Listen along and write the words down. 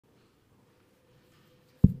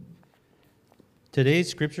Today's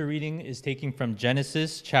scripture reading is taken from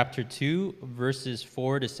Genesis chapter 2, verses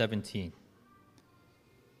 4 to 17.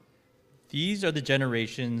 These are the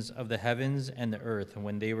generations of the heavens and the earth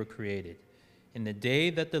when they were created. In the day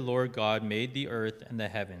that the Lord God made the earth and the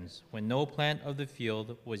heavens, when no plant of the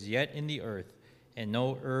field was yet in the earth, and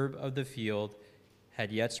no herb of the field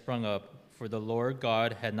had yet sprung up, for the Lord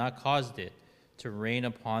God had not caused it to rain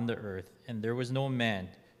upon the earth, and there was no man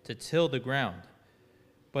to till the ground.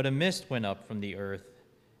 But a mist went up from the earth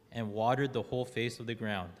and watered the whole face of the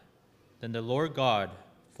ground. Then the Lord God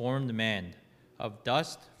formed man of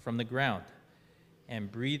dust from the ground and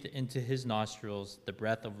breathed into his nostrils the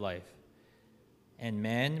breath of life. And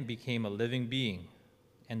man became a living being.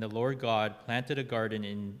 And the Lord God planted a garden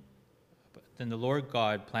in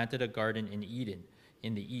Eden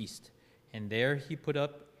in the east, and there he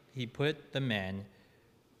put the man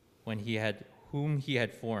whom he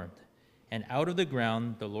had formed. And out of the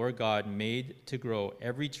ground the Lord God made to grow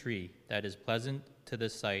every tree that is pleasant to the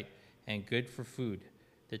sight and good for food,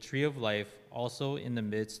 the tree of life also in the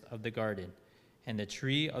midst of the garden, and the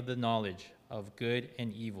tree of the knowledge of good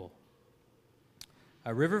and evil.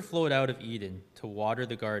 A river flowed out of Eden to water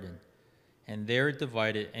the garden, and there it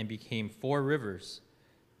divided and became 4 rivers.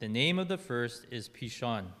 The name of the first is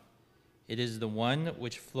Pishon. It is the one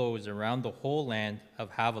which flows around the whole land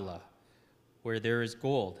of Havilah, where there is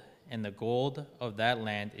gold, and the gold of that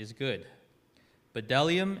land is good.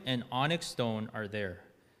 Bdellium and onyx stone are there.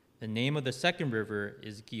 The name of the second river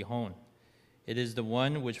is Gihon. It is the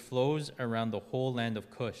one which flows around the whole land of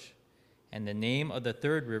Cush. And the name of the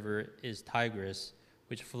third river is Tigris,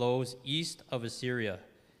 which flows east of Assyria.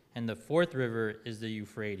 And the fourth river is the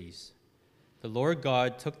Euphrates. The Lord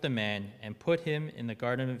God took the man and put him in the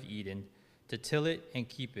Garden of Eden to till it and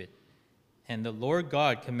keep it. And the Lord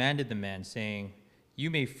God commanded the man, saying, "You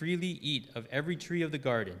may freely eat of every tree of the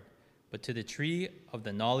garden, but to the tree of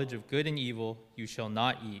the knowledge of good and evil you shall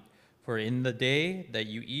not eat, for in the day that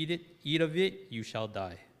you eat of it, you shall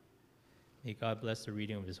die." May God bless the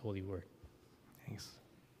reading of his holy word. Thanks.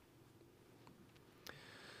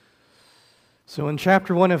 So in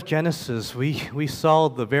chapter 1 of Genesis, we saw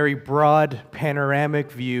the very broad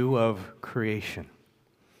panoramic view of creation.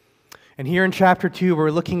 And here in chapter 2,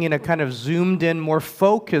 we're looking at a kind of zoomed in, more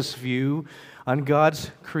focused view on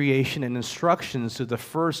God's creation and instructions to the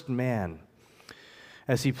first man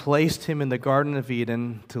as he placed him in the Garden of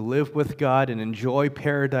Eden to live with God and enjoy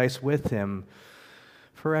paradise with him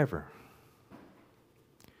forever.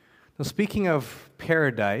 Now, speaking of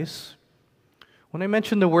paradise, when I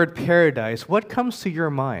mention the word paradise, what comes to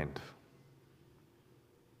your mind?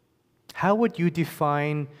 How would you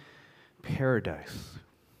define paradise?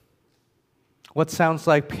 What sounds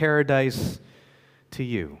like paradise to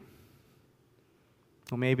you?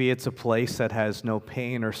 Well, maybe it's a place that has no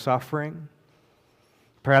pain or suffering.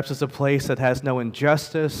 Perhaps it's a place that has no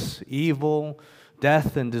injustice, evil,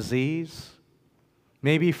 death, and disease.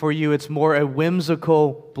 Maybe for you it's more a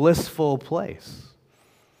whimsical, blissful place.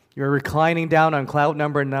 You're reclining down on cloud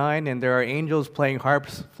number 9 and there are angels playing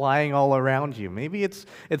harps flying all around you. Maybe it's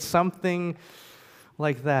something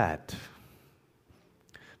like that.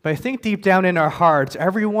 But I think deep down in our hearts,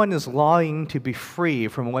 everyone is longing to be free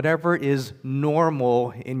from whatever is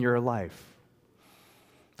normal in your life.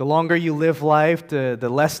 The longer you live life, the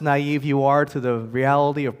less naive you are to the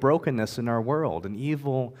reality of brokenness in our world and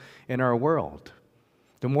evil in our world.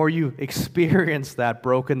 The more you experience that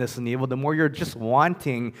brokenness and evil, the more you're just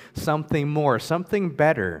wanting something more, something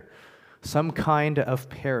better, some kind of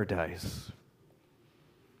paradise.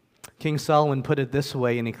 King Solomon put it this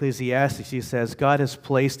way in Ecclesiastes. He says, God has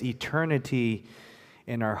placed eternity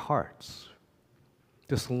in our hearts.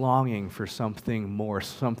 This longing for something more,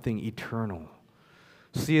 something eternal.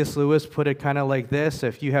 C.S. Lewis put it kind of like this: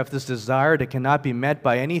 if you have this desire that cannot be met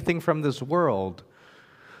by anything from this world,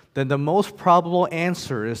 then the most probable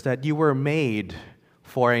answer is that you were made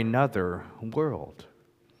for another world.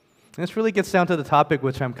 And this really gets down to the topic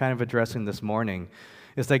which I'm kind of addressing this morning,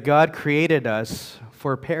 is that God created us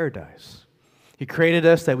for paradise. He created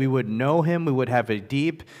us that we would know Him, we would have a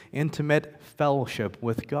deep, intimate fellowship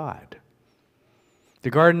with God. The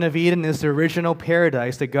Garden of Eden is the original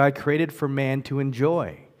paradise that God created for man to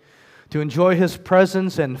enjoy His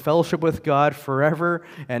presence and fellowship with God forever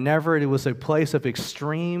and ever. It was a place of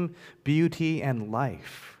extreme beauty and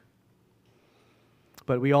life.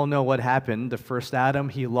 But we all know what happened. The first Adam,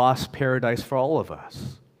 he lost paradise for all of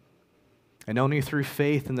us. And only through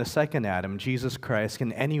faith in the second Adam, Jesus Christ,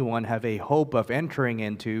 can anyone have a hope of entering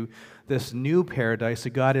into this new paradise that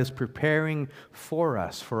God is preparing for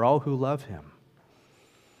us, for all who love Him.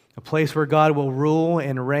 A place where God will rule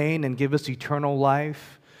and reign and give us eternal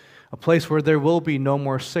life. a place where there will be no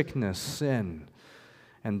more sickness, sin,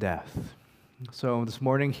 and death. So this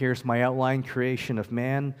morning, here's my outline: creation of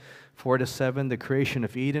man, 4-7, the creation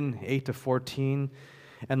of Eden, 8-14,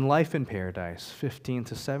 and life in paradise,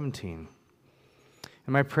 15-17.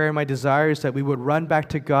 And my prayer, my desire is that we would run back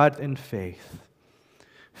to God in faith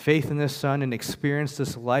in the Son, and experience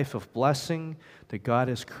this life of blessing that God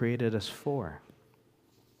has created us for.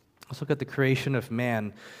 Let's look at the creation of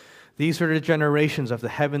man. These are the generations of the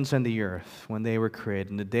heavens and the earth when they were created,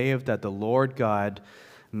 in the day that the Lord God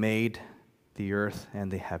made the earth and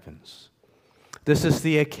the heavens. This is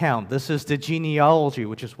the account. This is the genealogy,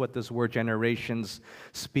 which is what this word generations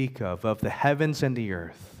speak of the heavens and the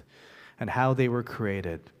earth and how they were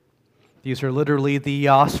created. These are literally the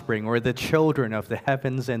offspring or the children of the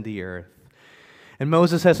heavens and the earth. And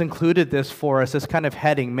Moses has included this for us, this kind of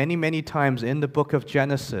heading, many, many times in the book of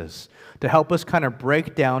Genesis to help us kind of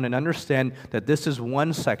break down and understand that this is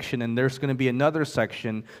one section and there's going to be another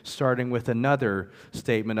section starting with another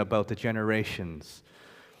statement about the generations.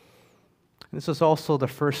 This is also the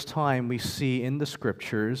first time we see in the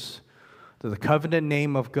Scriptures that the covenant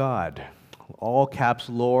name of God, all caps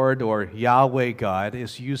Lord or Yahweh God,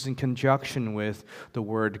 is used in conjunction with the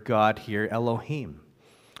word God here, Elohim,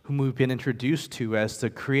 whom we've been introduced to as the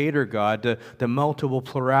Creator God, the multiple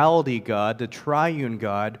plurality God, the triune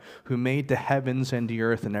God who made the heavens and the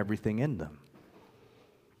earth and everything in them.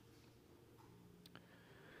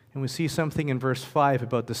 And we see something in verse 5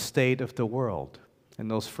 about the state of the world in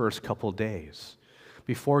those first couple days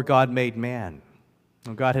before God made man.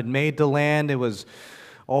 When God had made the land, it was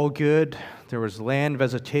all good. There was land,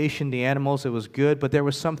 vegetation, the animals, it was good, but there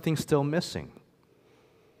was something still missing.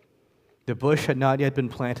 The bush had not yet been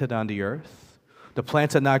planted on the earth. The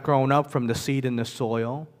plants had not grown up from the seed in the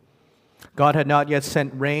soil. God had not yet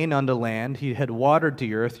sent rain on the land. He had watered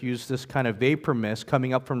the earth, used this kind of vapor mist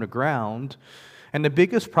coming up from the ground. And the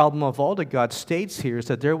biggest problem of all that God states here is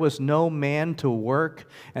that there was no man to work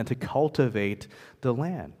and to cultivate the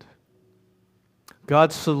land.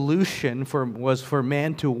 God's solution was for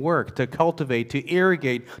man to work, to cultivate, to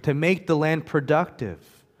irrigate, to make the land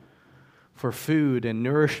productive for food and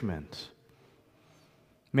nourishment.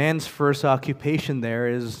 Man's first occupation there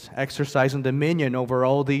is exercising dominion over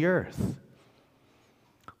all the earth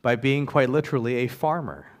by being quite literally a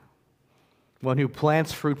farmer, one who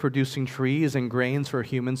plants fruit-producing trees and grains for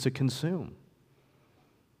humans to consume.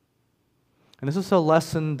 And this is a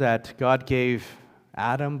lesson that God gave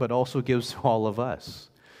Adam, but also gives to all of us.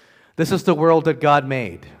 This is the world that God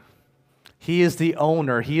made. He is the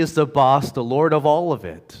owner, He is the boss, the Lord of all of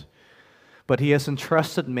it. But He has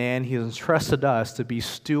entrusted man, He has entrusted us to be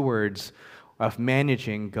stewards of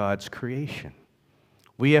managing God's creation.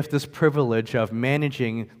 We have this privilege of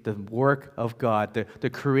managing the work of God, the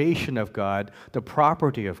creation of God, the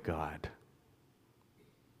property of God.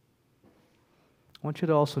 I want you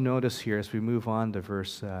to also notice here as we move on to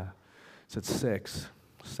verse 6,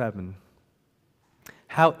 7,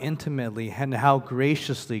 how intimately and how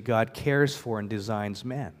graciously God cares for and designs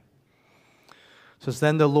man. It says,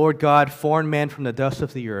 then the Lord God formed man from the dust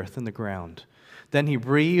of the earth and the ground. Then He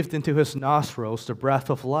breathed into his nostrils the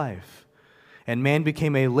breath of life, and man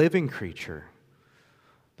became a living creature.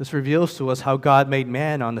 This reveals to us how God made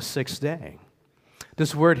man on the sixth day.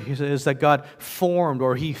 This word is that God formed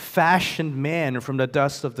or He fashioned man from the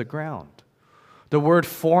dust of the ground. The word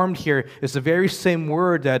formed here is the very same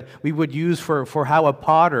word that we would use for how a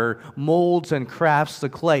potter molds and crafts the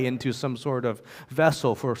clay into some sort of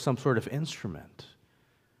vessel for some sort of instrument.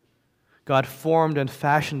 God formed and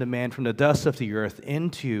fashioned a man from the dust of the earth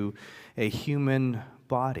into a human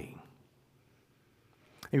body.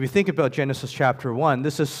 If you think about Genesis chapter 1,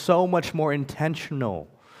 this is so much more intentional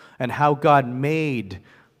in how God made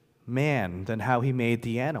man than how He made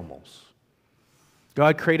the animals.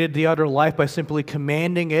 God created the other life by simply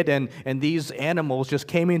commanding it, and these animals just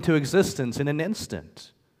came into existence in an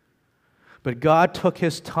instant. But God took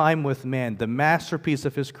His time with man, the masterpiece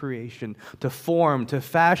of His creation, to form, to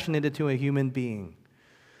fashion it into a human being,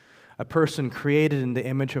 a person created in the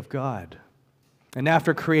image of God. And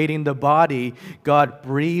after creating the body, God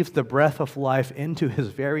breathed the breath of life into His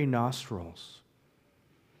very nostrils.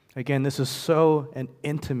 Again, this is so an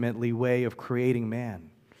intimately way of creating man.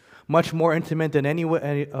 Much more intimate than any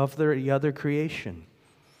of the other creation.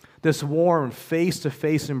 This warm,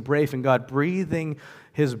 face-to-face embrace and God breathing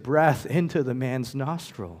His breath into the man's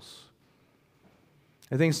nostrils.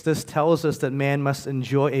 I think this tells us that man must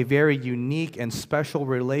enjoy a very unique and special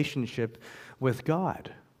relationship with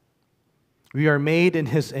God. We are made in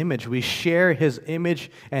His image. We share His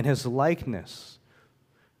image and His likeness,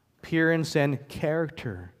 appearance and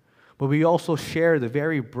character. but we also share the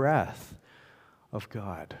very breath of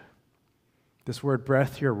God. This word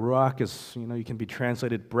breath here, ruach, is, you can be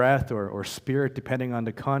translated breath or spirit depending on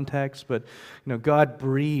the context, but, God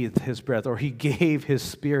breathed his breath, or he gave his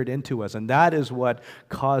spirit into us, and that is what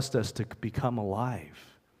caused us to become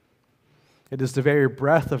alive. It is the very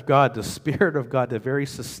breath of God, the Spirit of God, that very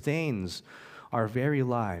sustains our very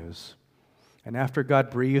lives. And after God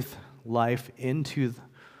breathed life into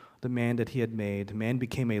the man that he had made, man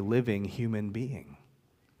became a living human being,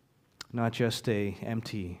 not just an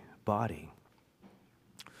empty body.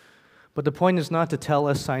 But the point is not to tell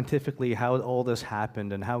us scientifically how all this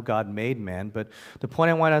happened and how God made man, but the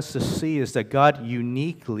point I want us to see is that God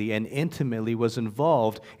uniquely and intimately was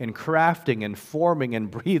involved in crafting and forming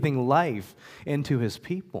and breathing life into his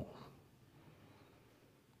people.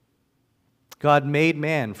 God made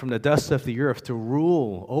man from the dust of the earth to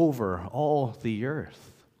rule over all the earth.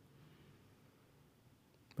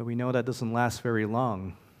 But we know that doesn't last very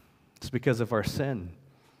long. It's because of our sin.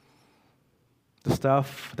 The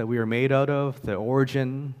stuff that we are made out of, the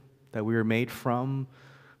origin that we were made from,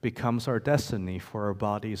 becomes our destiny for our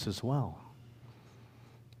bodies as well.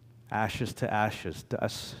 Ashes to ashes,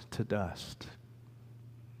 dust to dust.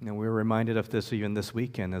 And we were reminded of this even this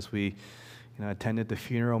weekend as we attended the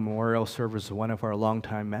funeral memorial service of one of our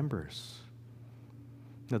longtime members.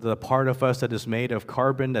 The part of us that is made of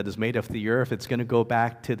carbon, that is made of the earth, it's going to go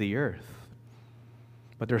back to the earth.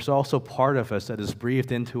 But there's also part of us that is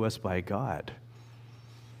breathed into us by God.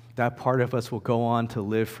 That part of us will go on to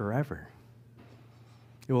live forever.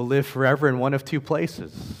 It will live forever in one of two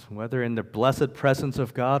places, whether in the blessed presence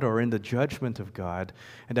of God or in the judgment of God,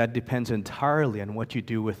 and that depends entirely on what you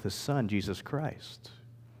do with the Son, Jesus Christ.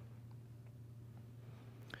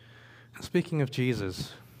 Speaking of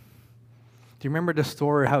Jesus, do you remember the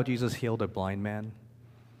story how Jesus healed a blind man?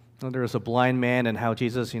 There was a blind man and how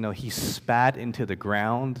Jesus, he spat into the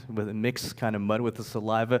ground with a mixed kind of mud with the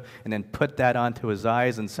saliva and then put that onto his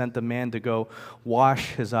eyes and sent the man to go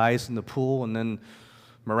wash his eyes in the pool, and then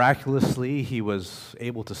miraculously he was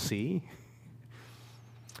able to see.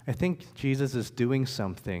 I think Jesus is doing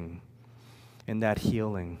something in that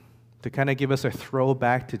healing to kind of give us a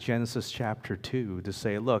throwback to Genesis chapter 2 to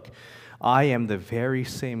say, look, I am the very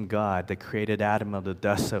same God that created Adam out of the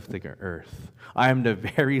dust of the earth. I am the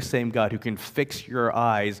very same God who can fix your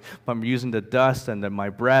eyes from using the dust and my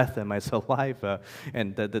breath and my saliva,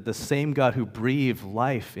 and the same God who breathed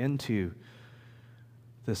life into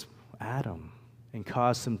this Adam and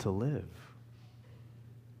caused him to live.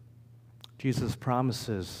 Jesus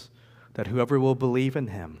promises that whoever will believe in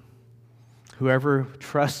him, whoever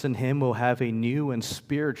trusts in him will have a new and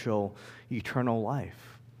spiritual eternal life,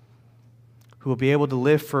 who will be able to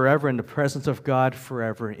live forever in the presence of God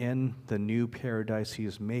forever in the new paradise he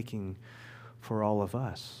is making for all of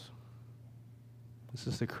us. This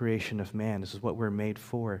is the creation of man. This is what we're made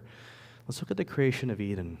for. Let's look at the creation of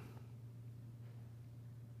Eden.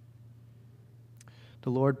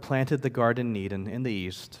 The Lord planted the garden in Eden in the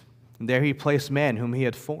east, and there he placed man whom he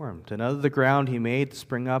had formed. And out of the ground he made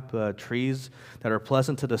spring up trees that are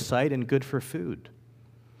pleasant to the sight and good for food.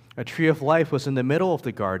 A tree of life was in the middle of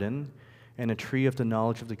the garden, and a tree of the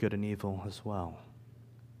knowledge of the good and evil as well.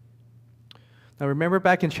 Now remember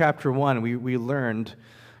back in chapter 1, we learned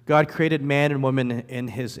God created man and woman in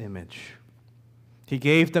his image. He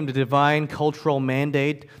gave them the divine cultural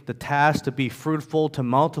mandate, the task to be fruitful, to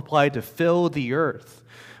multiply, to fill the earth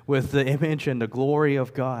with the image and the glory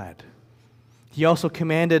of God. He also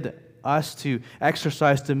commanded us to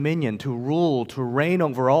exercise dominion, to rule, to reign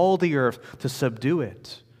over all the earth, to subdue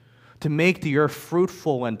it, to make the earth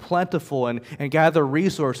fruitful and plentiful and gather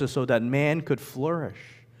resources so that man could flourish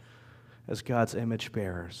as God's image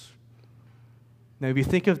bearers. Now, if you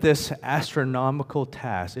think of this astronomical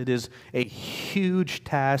task, it is a huge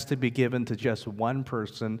task to be given to just one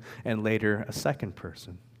person and later a second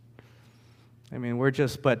person. I mean, we're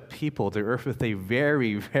just but people, the earth with a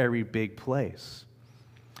very, very big place.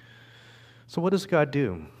 So what does God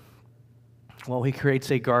do? Well, he creates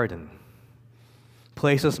a garden,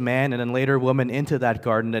 places man and then later woman into that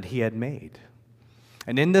garden that he had made.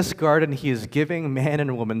 And in this garden, he is giving man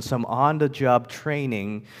and woman some on-the-job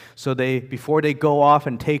training so before they go off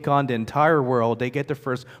and take on the entire world, they get to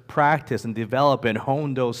first practice and develop and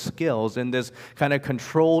hone those skills in this kind of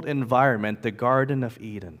controlled environment, the Garden of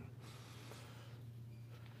Eden.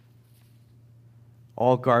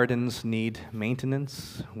 All gardens need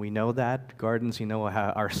maintenance. We know that. Gardens,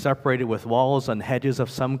 are separated with walls and hedges of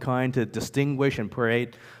some kind to distinguish and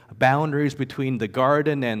create boundaries between the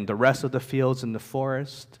garden and the rest of the fields and the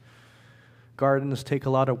forest. Gardens take a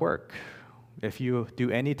lot of work. If you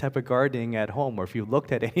do any type of gardening at home, or if you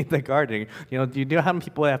looked at any of the gardening, do you know how many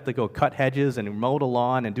people have to go cut hedges and mow the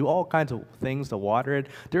lawn and do all kinds of things to water it?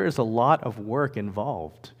 There is a lot of work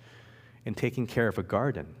involved in taking care of a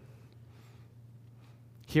garden.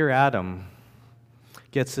 Here Adam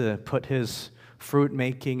gets to put his fruit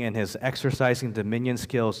making and his exercising dominion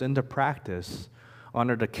skills into practice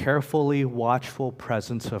under the carefully watchful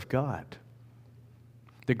presence of God.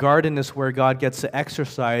 The garden is where God gets to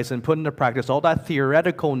exercise and put into practice all that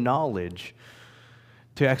theoretical knowledge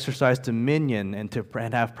to exercise dominion and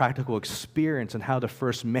have practical experience in how to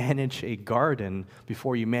first manage a garden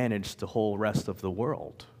before you manage the whole rest of the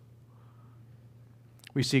world.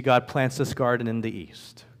 We see God plants this garden in the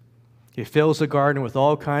east. He fills the garden with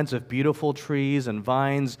all kinds of beautiful trees and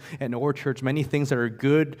vines and orchards, many things that are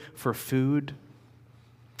good for food.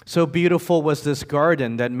 So beautiful was this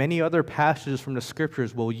garden that many other passages from the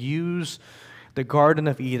scriptures will use the Garden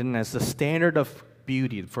of Eden as the standard of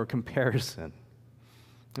beauty for comparison.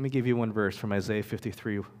 Let me give you one verse from Isaiah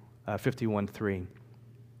 51:3.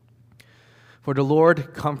 For the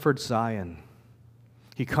Lord comforts Zion.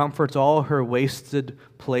 He comforts all her wasted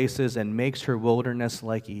places and makes her wilderness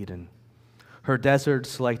like Eden, her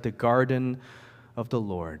deserts like the garden of the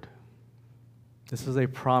Lord. This is a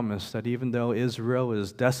promise that even though Israel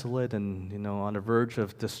is desolate and on the verge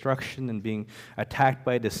of destruction and being attacked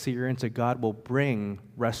by the Assyrians, that God will bring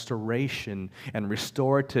restoration and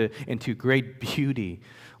restore it into great beauty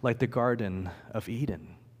like the Garden of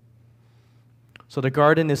Eden. So the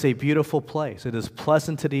garden is a beautiful place. It is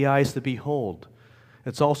pleasant to the eyes to behold.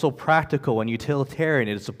 It's also practical and utilitarian.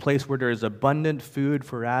 It is a place where there is abundant food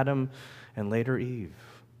for Adam and later Eve.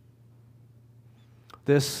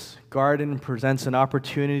 This garden presents an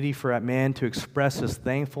opportunity for a man to express his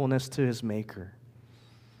thankfulness to his Maker.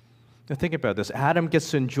 Now think about this. Adam gets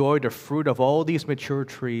to enjoy the fruit of all these mature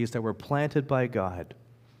trees that were planted by God.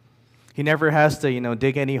 He never has to,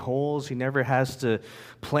 dig any holes. He never has to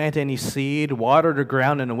plant any seed, water the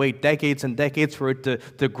ground, and wait decades and decades for it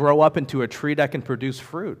to grow up into a tree that can produce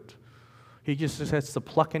fruit. He just has to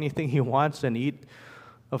pluck anything he wants and eat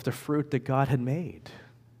of the fruit that God had made.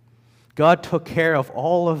 God took care of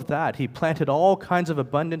all of that. He planted all kinds of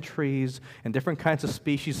abundant trees and different kinds of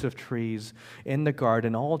species of trees in the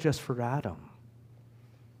garden, all just for Adam.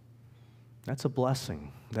 That's a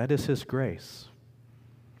blessing. That is His grace.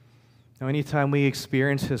 Now, anytime we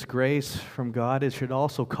experience His grace from God, it should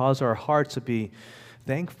also cause our hearts to be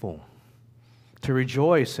thankful, to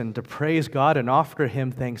rejoice and to praise God and offer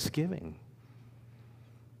Him thanksgiving.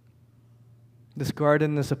 This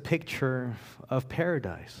garden is a picture of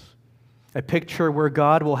paradise, a picture where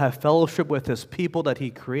God will have fellowship with His people that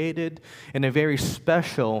He created in a very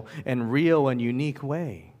special and real and unique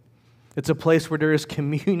way. It's a place where there is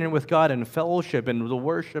communion with God and fellowship and the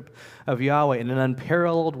worship of Yahweh in an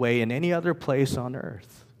unparalleled way in any other place on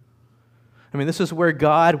earth. I mean, this is where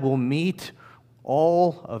God will meet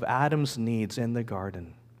all of Adam's needs in the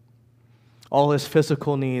garden. All his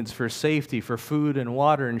physical needs for safety, for food and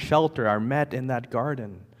water and shelter are met in that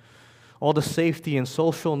garden. All the safety and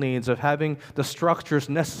social needs of having the structures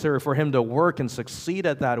necessary for him to work and succeed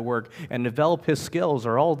at that work and develop his skills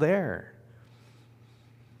are all there.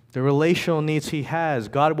 The relational needs he has,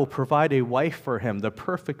 God will provide a wife for him, the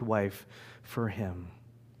perfect wife for him.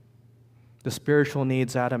 The spiritual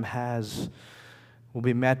needs Adam has will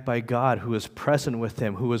be met by God, who is present with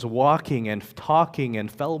him, who is walking and talking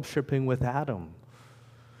and fellowshipping with Adam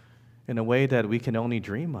in a way that we can only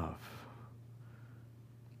dream of.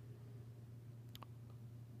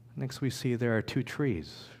 Next, we see there are two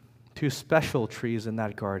trees, two special trees in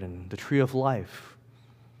that garden. The tree of life,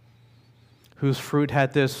 whose fruit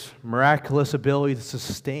had this miraculous ability to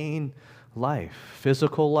sustain life,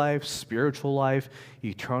 physical life, spiritual life,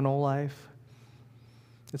 eternal life.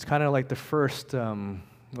 It's kind of like the first, the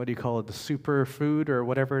superfood or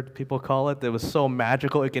whatever people call it, that was so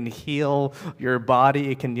magical. It can heal your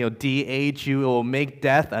body. It can, de-age you. It will make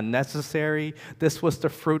death unnecessary. This was the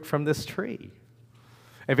fruit from this tree.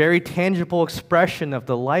 A very tangible expression of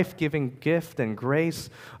the life-giving gift and grace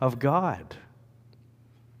of God.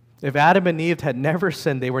 If Adam and Eve had never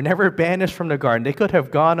sinned, they were never banished from the garden, they could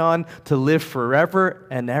have gone on to live forever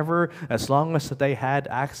and ever as long as they had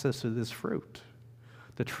access to this fruit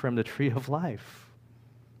from the tree of life.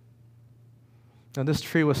 Now, this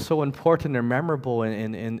tree was so important and memorable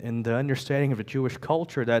in the understanding of the Jewish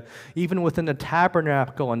culture that even within the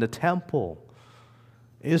tabernacle and the temple,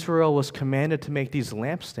 Israel was commanded to make these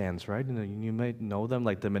lampstands, right? You might know them,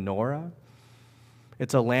 like the menorah.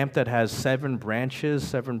 It's a lamp that has seven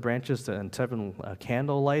branches and seven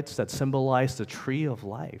candle lights that symbolize the tree of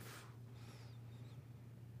life.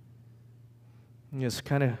 This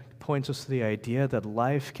kind of points us to the idea that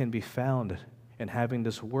life can be found in having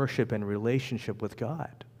this worship and relationship with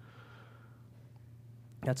God.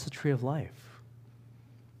 That's the tree of life.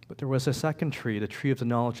 But there was a second tree, the tree of the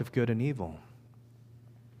knowledge of good and evil.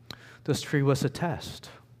 This tree was a test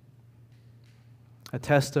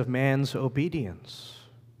of man's obedience,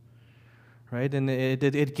 right? And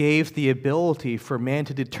it gave the ability for man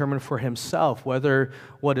to determine for himself whether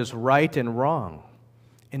what is right and wrong,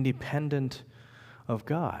 independent of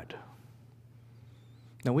God.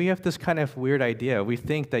 Now, we have this kind of weird idea. We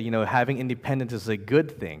think that, having independence is a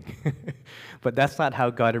good thing. But that's not how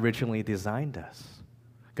God originally designed us.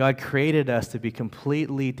 God created us to be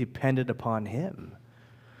completely dependent upon Him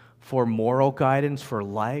for moral guidance, for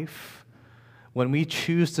life. When we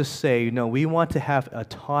choose to say, we want to have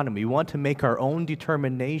autonomy, we want to make our own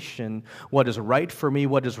determination what is right for me,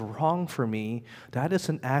 what is wrong for me, that is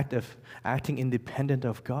an act of acting independent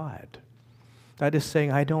of God. That is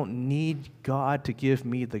saying, I don't need God to give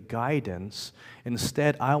me the guidance.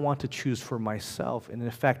 Instead, I want to choose for myself. And in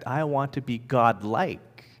fact, I want to be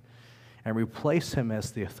God-like and replace Him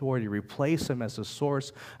as the authority, replace Him as the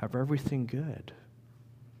source of everything good.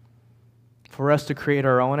 For us to create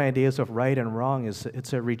our own ideas of right and wrong,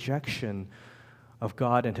 it's a rejection of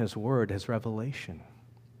God and His Word, His revelation.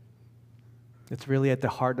 It's really at the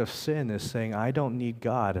heart of sin, is saying, I don't need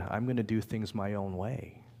God. I'm going to do things my own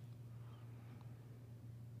way.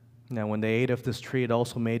 Now, when they ate of this tree, it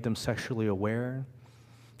also made them sexually aware.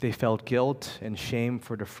 They felt guilt and shame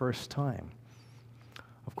for the first time.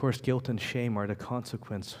 Of course, guilt and shame are the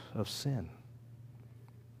consequence of sin.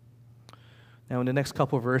 Now, in the next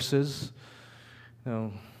couple of verses,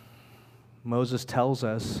 Moses tells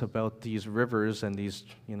us about these rivers and these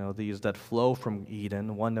that flow from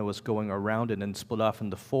Eden, one that was going around it and split off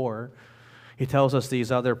into four. He tells us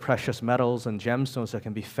these other precious metals and gemstones that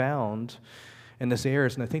can be found in this area.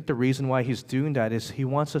 And I think the reason why he's doing that is he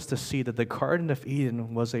wants us to see that the Garden of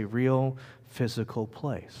Eden was a real physical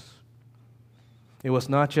place. It was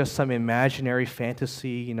not just some imaginary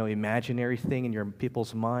fantasy, imaginary thing in your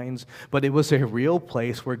people's minds, but it was a real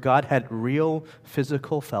place where God had real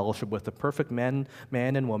physical fellowship with the perfect man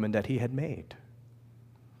and woman that He had made.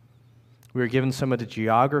 We were given some of the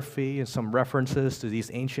geography and some references to these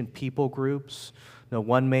ancient people groups.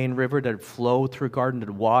 One main river that flowed through a garden that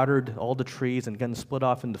watered all the trees and again split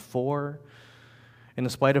off into four. And in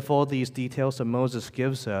spite of all these details that Moses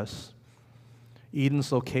gives us,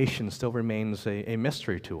 Eden's location still remains a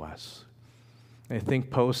mystery to us. I think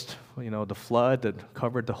post, the flood that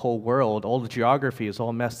covered the whole world, all the geography is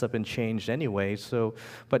all messed up and changed anyway.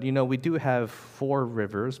 But we do have four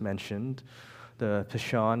rivers mentioned. The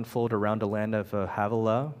Pishon flowed around the land of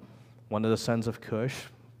Havilah, one of the sons of Cush.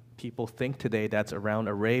 People think today that's around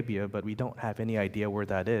Arabia, but we don't have any idea where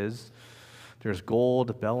that is. There's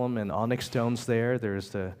gold, bellum, and onyx stones there. There's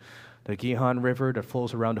the Gihon River that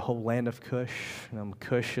flows around the whole land of Cush.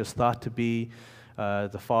 Cush is thought to be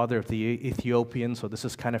the father of the Ethiopians, so this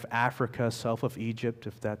is kind of Africa, south of Egypt,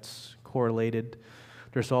 if that's correlated.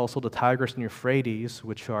 There's also the Tigris and Euphrates,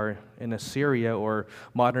 which are in Assyria or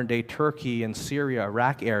modern-day Turkey and Syria,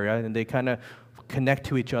 Iraq area, and they kind of connect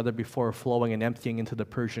to each other before flowing and emptying into the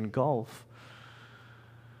Persian Gulf.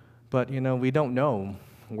 But, we don't know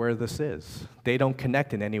where this is. They don't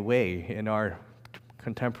connect in any way in our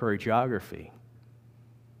contemporary geography.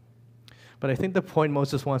 But I think the point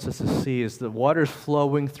Moses wants us to see is the waters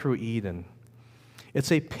flowing through Eden.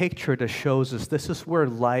 It's a picture that shows us this is where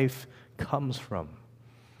life comes from.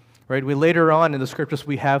 Right? Later on in the scriptures,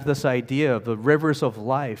 we have this idea of the rivers of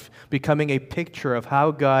life becoming a picture of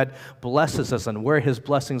how God blesses us and where His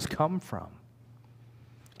blessings come from.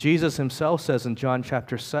 Jesus Himself says in John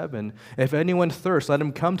chapter 7, if anyone thirsts, let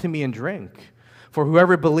him come to me and drink. For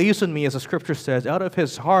whoever believes in me, as the scripture says, out of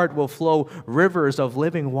his heart will flow rivers of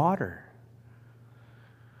living water.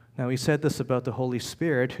 Now, He said this about the Holy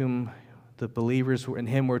Spirit, whom the believers in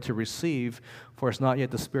Him were to receive, for as not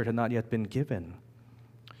yet the Spirit had not yet been given.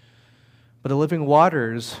 But the living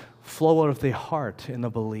waters flow out of the heart in the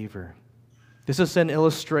believer. This is an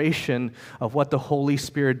illustration of what the Holy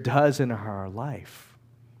Spirit does in our life.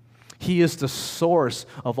 He is the source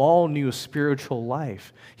of all new spiritual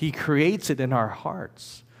life. He creates it in our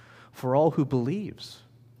hearts for all who believes.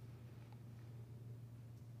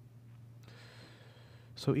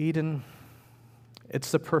 So Eden,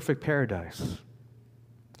 it's the perfect paradise.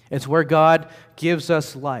 It's where God gives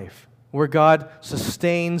us life, where God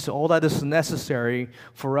sustains all that is necessary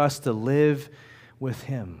for us to live with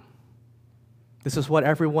Him. This is what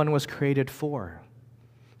everyone was created for,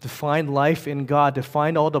 to find life in God, to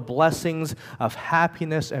find all the blessings of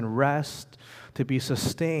happiness and rest, to be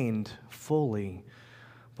sustained fully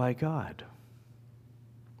by God.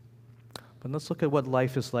 But let's look at what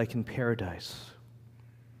life is like in paradise.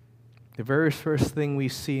 The very first thing we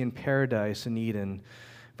see in paradise in Eden,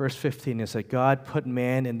 verse 15, is that God put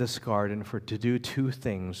man in this garden to do two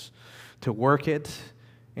things, to work it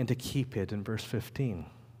and to keep it, in verse 15.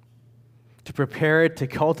 To prepare it, to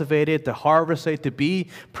cultivate it, to harvest it, to be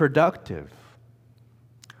productive.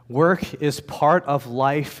 Work is part of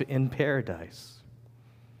life in paradise.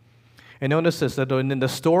 And notice this, that in the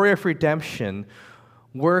story of redemption,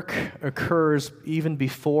 work occurs even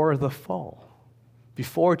before the fall,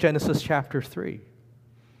 before Genesis chapter 3.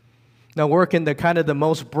 Now, work in the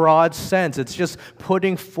most broad sense, it's just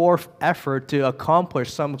putting forth effort to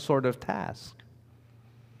accomplish some sort of task.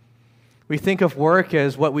 We think of work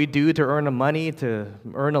as what we do to earn money, to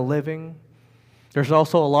earn a living. There's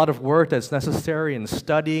also a lot of work that's necessary in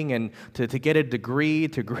studying and to get a degree,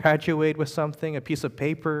 to graduate with something, a piece of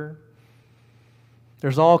paper.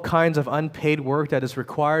 There's all kinds of unpaid work that is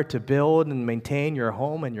required to build and maintain your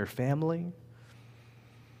home and your family.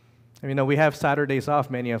 We have Saturdays off,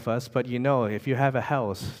 many of us, but if you have a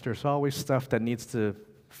house, there's always stuff that needs to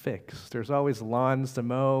fix. There's always lawns to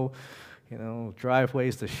mow,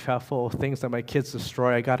 driveways to shuffle, things that my kids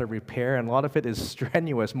destroy, I got to repair, and a lot of it is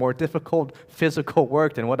strenuous, more difficult physical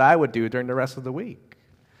work than what I would do during the rest of the week.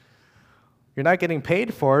 You're not getting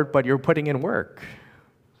paid for it, but you're putting in work.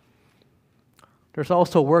 There's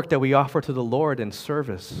also work that we offer to the Lord in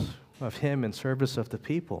service of Him, in service of the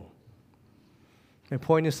people. My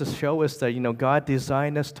point is to show us that, God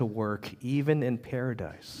designed us to work even in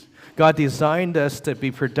paradise. God designed us to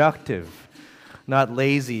be productive, not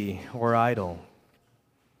lazy or idle.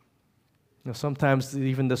 Sometimes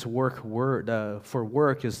even this word for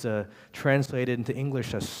work is translated into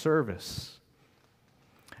English as service,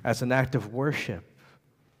 as an act of worship.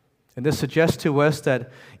 And this suggests to us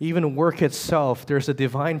that even work itself, there's a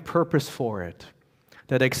divine purpose for it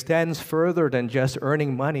that extends further than just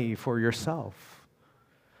earning money for yourself.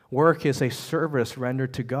 Work is a service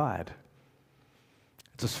rendered to God.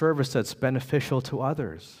 It's a service that's beneficial to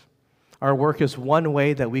others. Our work is one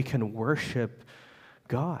way that we can worship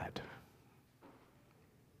God.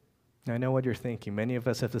 I know what you're thinking. Many of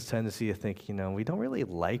us have this tendency to think, we don't really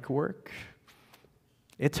like work.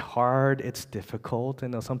 It's hard, it's difficult.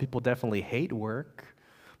 Some people definitely hate work.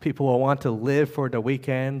 People will want to live for the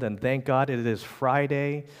weekend, and thank God it is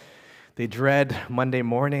Friday. They dread Monday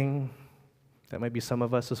morning. That might be some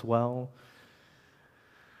of us as well.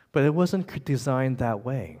 But it wasn't designed that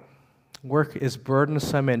way. Work is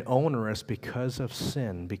burdensome and onerous because of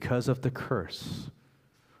sin, because of the curse.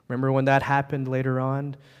 Remember when that happened later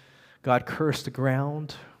on? God cursed the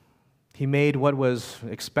ground. He made what was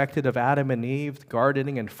expected of Adam and Eve,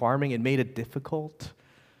 gardening and farming, and made it difficult.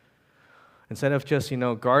 Instead of just,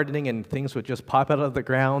 gardening and things would just pop out of the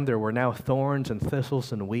ground, there were now thorns and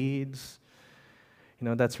thistles and weeds.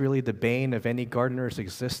 That's really the bane of any gardener's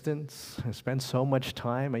existence. I spend so much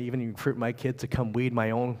time. I even recruit my kids to come weed my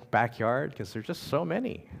own backyard because there's just so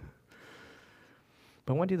many.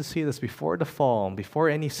 But I want you to see this. Before the fall, before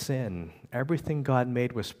any sin, everything God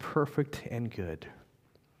made was perfect and good,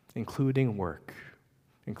 including work,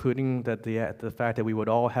 including the fact that we would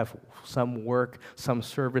all have some work, some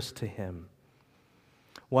service to Him.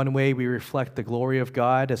 One way we reflect the glory of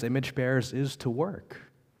God as image bearers is to work.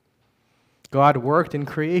 God worked in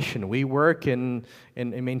creation. We work in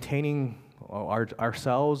maintaining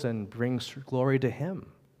ourselves and brings glory to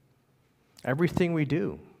Him. Everything we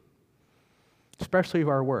do, especially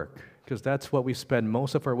our work, because that's what we spend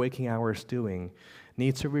most of our waking hours doing,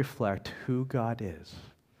 needs to reflect who God is.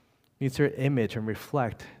 Needs to image and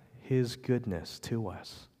reflect His goodness to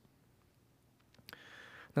us.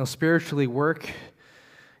 Now, spiritually, work,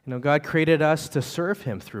 God created us to serve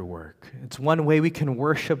Him through work. It's one way we can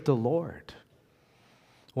worship the Lord.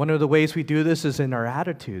 One of the ways we do this is in our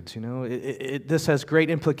attitudes. This has great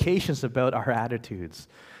implications about our attitudes,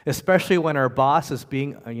 especially when our boss is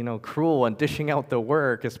being, cruel and dishing out the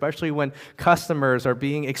work, especially when customers are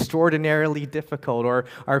being extraordinarily difficult, or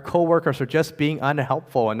our coworkers are just being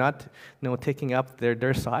unhelpful and not, taking up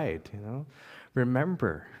their side.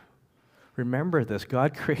 Remember this.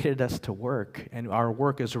 God created us to work, and our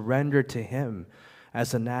work is rendered to Him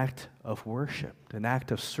as an act of worship, an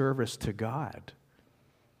act of service to God.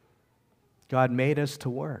 God made us to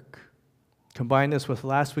work. Combine this with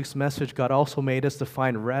last week's message, God also made us to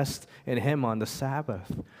find rest in Him on the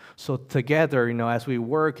Sabbath. So together, as we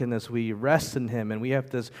work and as we rest in Him, and we have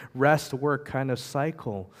this rest-work kind of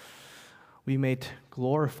cycle, we may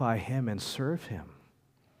glorify Him and serve Him.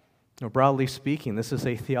 Broadly speaking, this is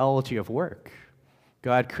a theology of work.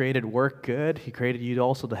 God created work good. He created you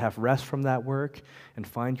also to have rest from that work and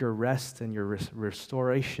find your rest and your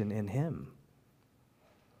restoration in Him.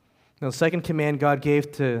 Now, the second command God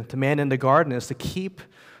gave to man in the garden is to keep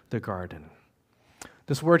the garden.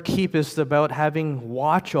 This word keep is about having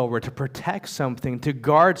watch over, to protect something, to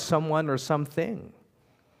guard someone or something.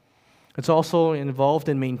 It's also involved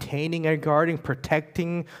in maintaining and guarding,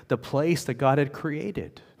 protecting the place that God had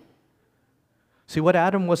created. See, what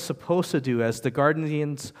Adam was supposed to do as the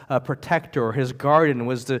garden's protector, or his garden,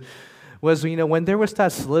 was when there was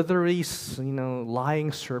that slithery,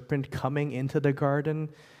 lying serpent coming into the garden,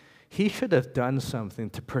 he should have done something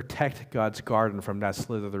to protect God's garden from that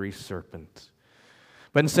slithery serpent.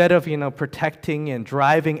 But instead of, protecting and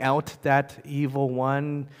driving out that evil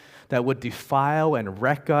one that would defile and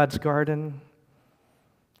wreck God's garden,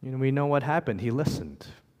 we know what happened. He listened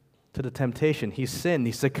to the temptation. He sinned.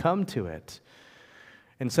 He succumbed to it.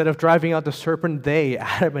 Instead of driving out the serpent,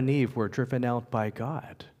 Adam and Eve, were driven out by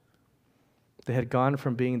God. They had gone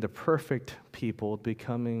from being the perfect people to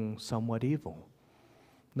becoming somewhat evil,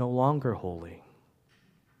 no longer holy.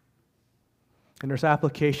 And there's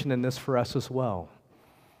application in this for us as well.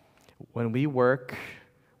 When we work,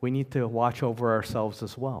 we need to watch over ourselves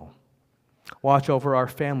as well. Watch over our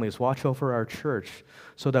families, watch over our church,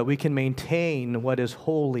 so that we can maintain what is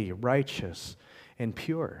holy, righteous, and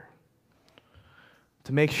pure.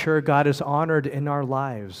 To make sure God is honored in our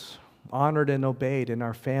lives, honored and obeyed in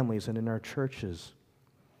our families and in our churches.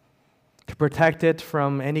 To protect it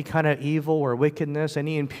from any kind of evil or wickedness,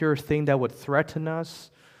 any impure thing that would threaten us,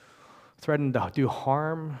 threaten to do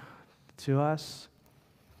harm to us.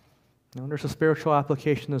 There's a spiritual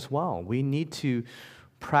application as well. We need to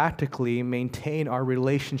practically maintain our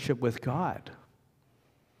relationship with God.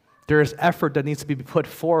 There is effort that needs to be put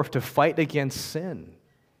forth to fight against sin,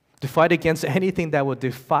 to fight against anything that would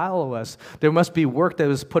defile us. There must be work that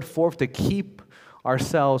is put forth to keep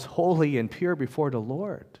ourselves holy and pure before the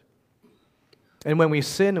Lord. And when we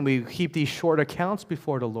sin and we keep these short accounts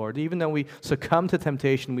before the Lord, even though we succumb to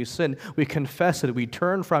temptation, we sin, we confess it, we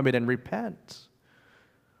turn from it and repent.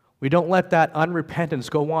 We don't let that unrepentance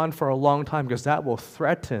go on for a long time, because that will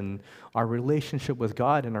threaten our relationship with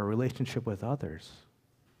God and our relationship with others.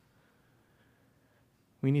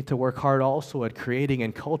 We need to work hard also at creating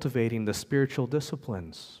and cultivating the spiritual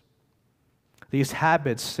disciplines, these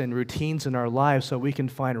habits and routines in our lives, so we can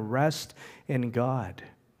find rest in God.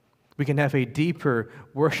 We can have a deeper,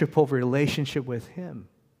 worshipful relationship with Him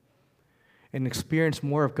and experience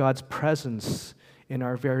more of God's presence in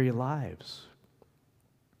our very lives.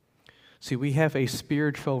 See, we have a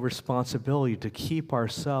spiritual responsibility to keep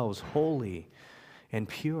ourselves holy and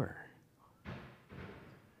pure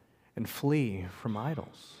and flee from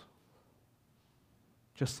idols.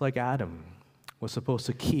 Just like Adam was supposed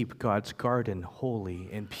to keep God's garden holy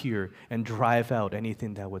and pure and drive out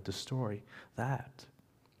anything that would destroy that.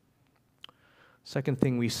 Second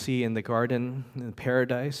thing we see in the garden, in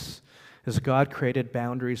paradise, is God created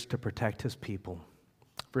boundaries to protect His people.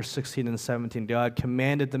 Verse 16 and 17, God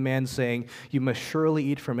commanded the man, saying, "You must surely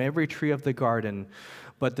eat from every tree of the garden,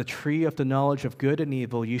 but the tree of the knowledge of good and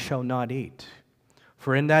evil you shall not eat.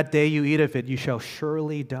 For in that day you eat of it, you shall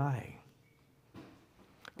surely die."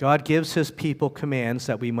 God gives His people commands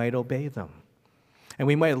that we might obey them, and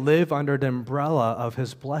we might live under the umbrella of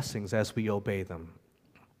His blessings as we obey them.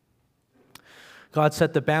 God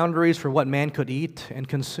set the boundaries for what man could eat and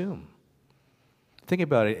consume. Think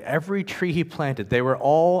about it. Every tree He planted, they were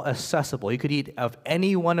all accessible. He could eat of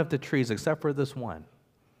any one of the trees except for this one.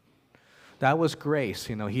 That was grace.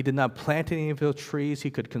 He did not plant any of those trees. He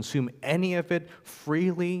could consume any of it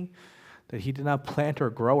freely. That He did not plant or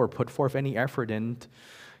grow or put forth any effort in,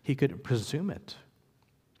 He could presume it.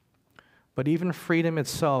 But even freedom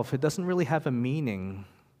itself, it doesn't really have a meaning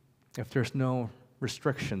if there's no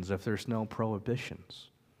restrictions, if there's no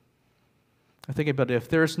prohibitions. I think about it. If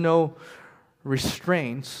there's no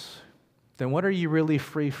restraints, then what are you really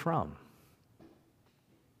free from?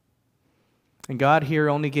 And God here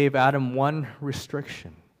only gave Adam one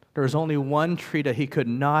restriction. There was only one tree that he could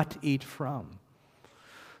not eat from.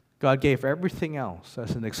 God gave everything else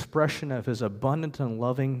as an expression of His abundant and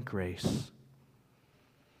loving grace.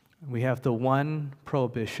 We have the one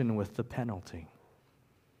prohibition with the penalty.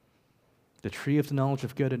 The tree of the knowledge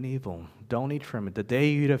of good and evil, don't eat from it. The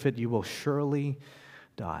day you eat of it, you will surely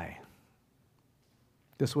die.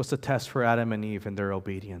 This was the test for Adam and Eve in their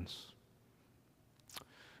obedience.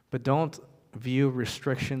 But don't view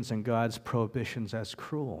restrictions and God's prohibitions as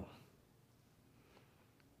cruel.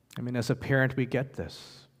 As a parent, we get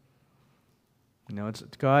this.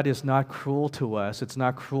 God is not cruel to us. It's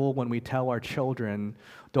not cruel when we tell our children,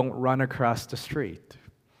 don't run across the street.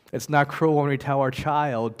 It's not cruel when we tell our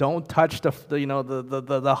child, don't touch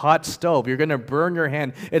the hot stove. You're going to burn your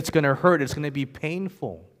hand. It's going to hurt. It's going to be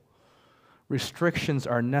painful. Restrictions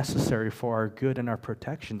are necessary for our good and our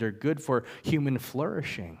protection. They're good for human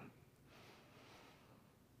flourishing.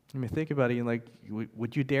 I mean, think about it.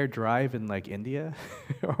 Would you dare drive in India?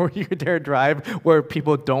 Or would you dare drive where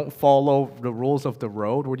people don't follow the rules of the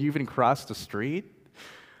road? Would you even cross the street?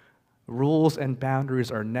 Rules and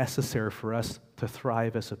boundaries are necessary for us to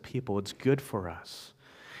thrive as a people. It's good for us.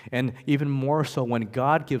 And even more so when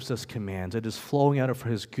God gives us commands, it is flowing out of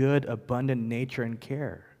His good, abundant nature and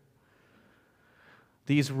care.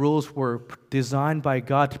 These rules were designed by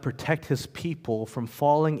God to protect His people from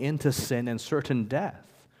falling into sin and certain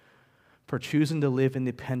death, for choosing to live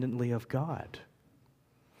independently of God.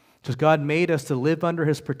 Because God made us to live under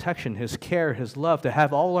His protection, His care, His love, to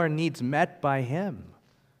have all our needs met by Him.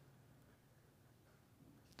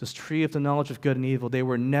 This tree of the knowledge of good and evil, they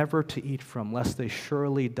were never to eat from, lest they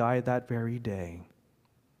surely die that very day.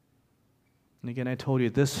 And again, I told you,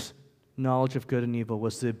 this knowledge of good and evil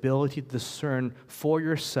was the ability to discern for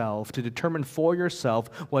yourself, to determine for yourself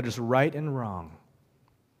what is right and wrong.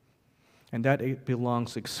 And that right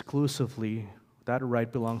belongs exclusively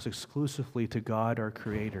to God, our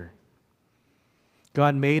Creator.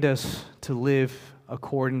 God made us to live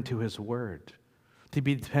according to His Word, to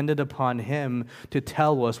be dependent upon Him to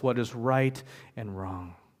tell us what is right and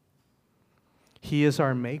wrong. He is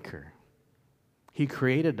our Maker. He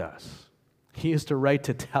created us. He has the right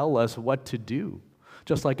to tell us what to do.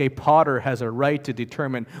 Just like a potter has a right to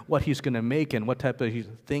determine what he's going to make and what type of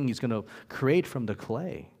thing he's going to create from the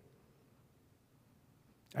clay.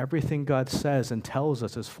 Everything God says and tells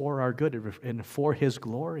us is for our good and for His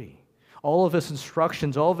glory. All of His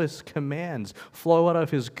instructions, all of His commands flow out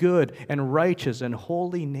of His good and righteous and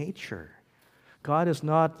holy nature. God is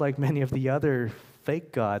not like many of the other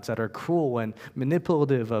fake gods that are cruel and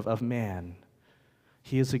manipulative of man.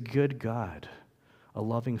 He is a good God, a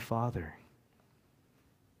loving Father.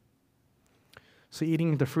 So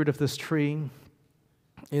eating the fruit of this tree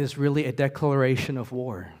is really a declaration of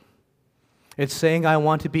war. It's saying, I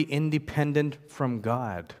want to be independent from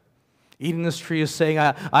God. Eating this tree is saying,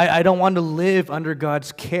 I don't want to live under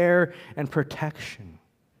God's care and protection.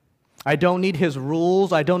 I don't need His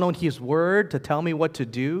rules. I don't need His word to tell me what to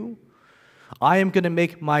do. I am going to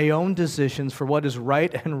make my own decisions for what is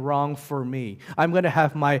right and wrong for me. I'm going to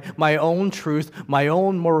have my own truth, my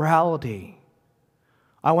own morality.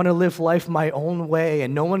 I want to live life my own way,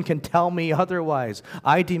 and no one can tell me otherwise.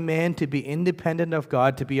 I demand to be independent of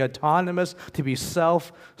God, to be autonomous, to be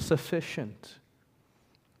self-sufficient.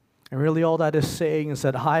 And really all that is saying is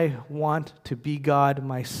that I want to be God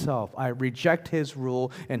myself. I reject His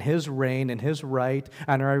rule and His reign and His right,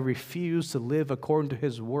 and I refuse to live according to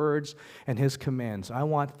His words and His commands. I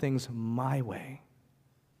want things my way.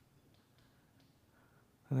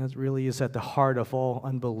 And that really is at the heart of all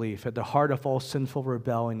unbelief, at the heart of all sinful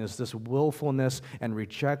rebellion, is this willfulness and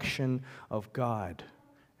rejection of God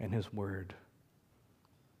and His word.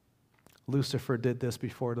 Lucifer did this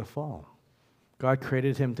before the fall. God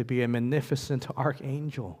created him to be a magnificent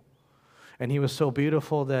archangel. And he was so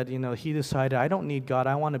beautiful that, he decided, I don't need God.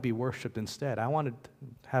 I want to be worshipped instead. I want to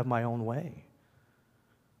have my own way.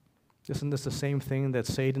 Isn't this the same thing that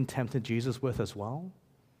Satan tempted Jesus with as well?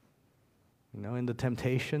 In the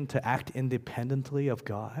temptation to act independently of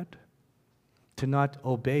God, to not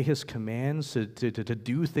obey His commands, to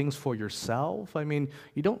do things for yourself. I mean,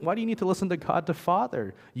 why do you need to listen to God the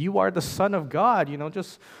Father? You are the Son of God.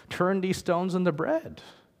 Just turn these stones into bread.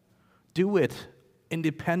 Do it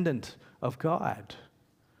independent of God.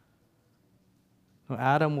 Now,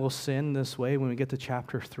 Adam will sin this way when we get to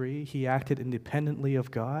chapter 3. He acted independently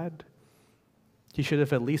of God. He should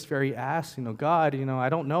have at least asked, God, I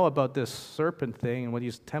don't know about this serpent thing and what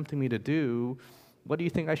he's tempting me to do. What do you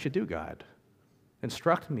think I should do, God?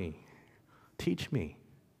 Instruct me. Teach me.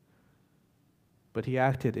 But he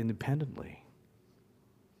acted independently.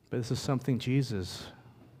 But this is something Jesus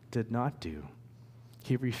did not do.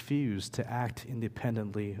 He refused to act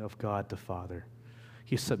independently of God the Father.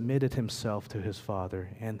 He submitted himself to his Father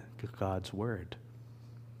and God's word.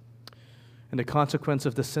 And the consequence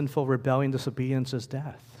of the sinful rebellion, disobedience, is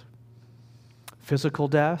death. Physical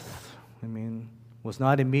death, was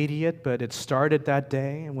not immediate, but it started that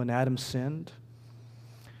day when Adam sinned.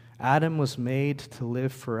 Adam was made to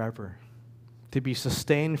live forever, to be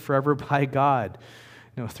sustained forever by God,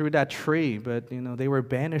 through that tree. But, they were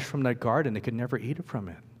banished from that garden. They could never eat from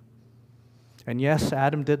it. And yes,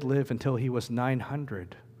 Adam did live until he was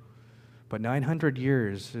 900. But 900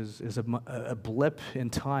 years is a blip in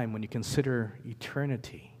time when you consider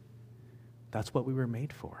eternity. That's what we were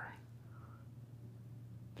made for.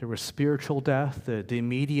 There was spiritual death, the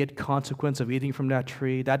immediate consequence of eating from that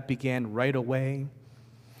tree. That began right away.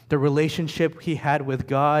 The relationship he had with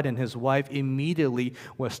God and his wife immediately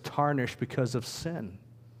was tarnished because of sin.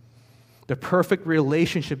 The perfect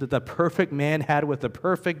relationship that the perfect man had with the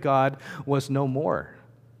perfect God was no more.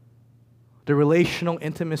 The relational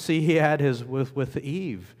intimacy he had with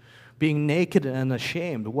Eve, being naked and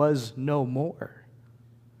ashamed, was no more.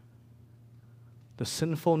 The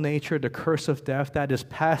sinful nature, the curse of death, that is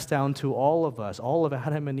passed down to all of us, all of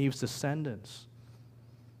Adam and Eve's descendants,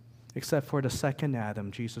 except for the second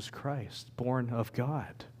Adam, Jesus Christ, born of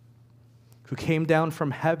God, who came down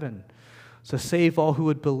from heaven to save all who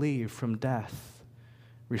would believe from death,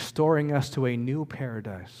 restoring us to a new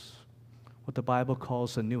paradise, what the Bible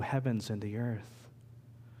calls the new heavens and the earth.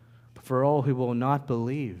 But for all who will not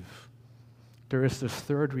believe, there is this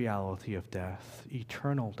third reality of death,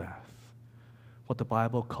 eternal death, what the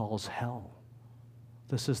Bible calls hell.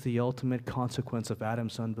 This is the ultimate consequence of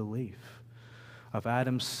Adam's unbelief, of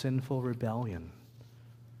Adam's sinful rebellion,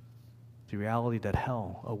 the reality that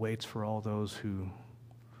hell awaits for all those who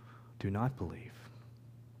do not believe.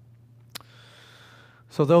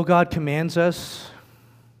 So though God commands us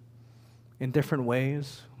in different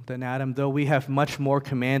ways than Adam, though we have much more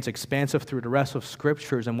commands expansive through the rest of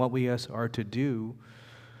Scriptures and what we are to do,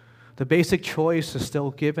 the basic choice is still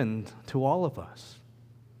given to all of us.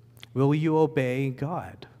 Will you obey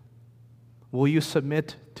God? Will you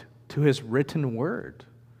submit to his written word?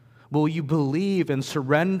 Will you believe and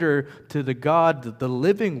surrender to the God, the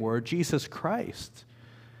living word, Jesus Christ?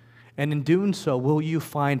 And in doing so, will you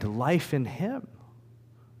find life in him?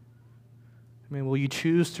 I mean, will you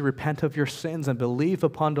choose to repent of your sins and believe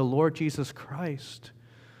upon the Lord Jesus Christ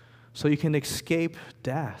so you can escape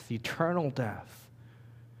death, eternal death,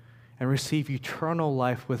 and receive eternal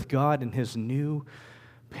life with God in his new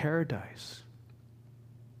paradise?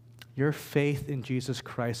 Your faith in Jesus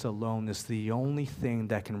Christ alone is the only thing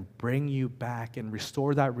that can bring you back and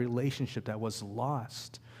restore that relationship that was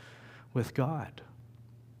lost with God.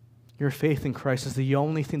 Your faith in Christ is the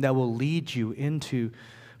only thing that will lead you into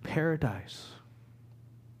paradise.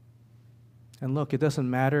 And look, it doesn't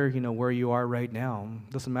matter, where you are right now.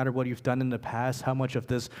 It doesn't matter what you've done in the past, how much of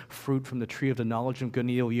this fruit from the tree of the knowledge of good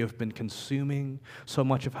and evil you have been consuming, how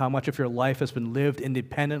much of your life has been lived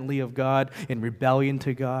independently of God, in rebellion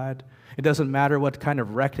to God. It doesn't matter what kind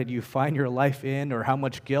of wreck that you find your life in, or how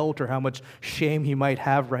much guilt or how much shame you might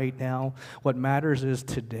have right now. What matters is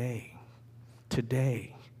today.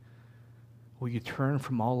 Today, will you turn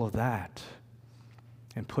from all of that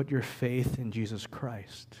and put your faith in Jesus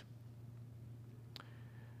Christ?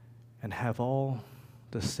 And have all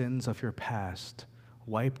the sins of your past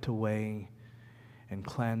wiped away and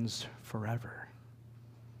cleansed forever.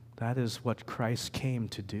 That is what Christ came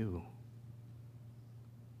to do.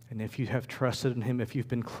 And if you have trusted in him, if you've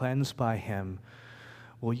been cleansed by him,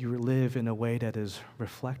 will you live in a way that is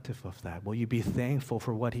reflective of that? Will you be thankful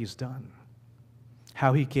for what he's done?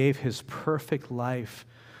 How he gave his perfect life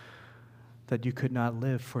that you could not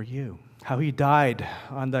live for you. How he died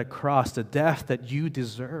on that cross, the death that you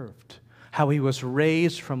deserved. How he was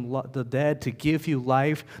raised from the dead to give you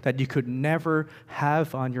life that you could never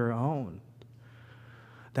have on your own.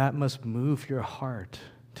 That must move your heart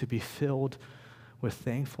to be filled with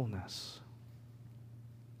thankfulness.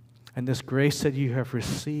 And this grace that you have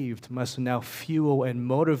received must now fuel and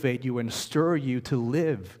motivate you and stir you to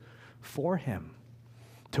live for him,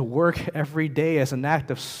 to work every day as an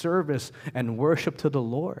act of service and worship to the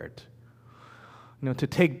Lord. To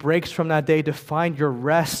take breaks from that day to find your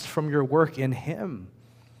rest from your work in him.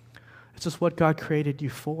 It's just what God created you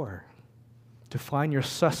for, to find your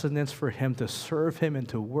sustenance for him, to serve him and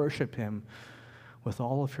to worship him with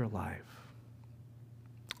all of your life.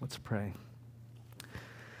 Let's pray.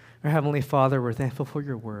 Our Heavenly Father, we're thankful for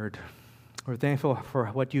your word. We're thankful for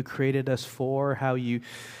what you created us for, how you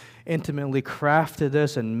intimately crafted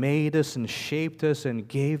us and made us and shaped us and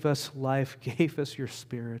gave us life, gave us your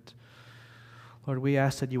spirit. Lord, we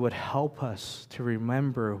ask that you would help us to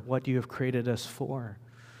remember what you have created us for,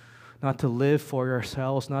 not to live for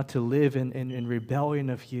ourselves, not to live in rebellion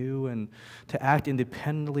of you and to act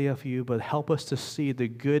independently of you, but help us to see the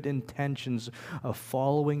good intentions of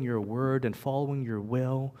following your word and following your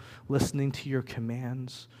will, listening to your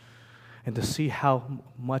commands, and to see how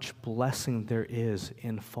much blessing there is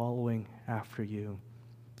in following after you.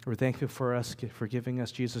 We're thankful for giving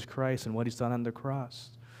us Jesus Christ and what he's done on the cross.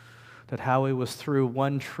 that how it was through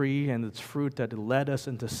one tree and its fruit that led us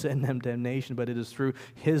into sin and damnation, but it is through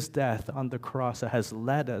his death on the cross that has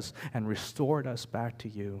led us and restored us back to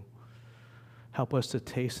you. Help us to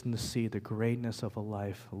taste and to see the greatness of a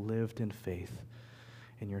life lived in faith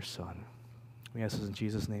in your Son. We ask this in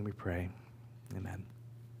Jesus' name we pray. Amen.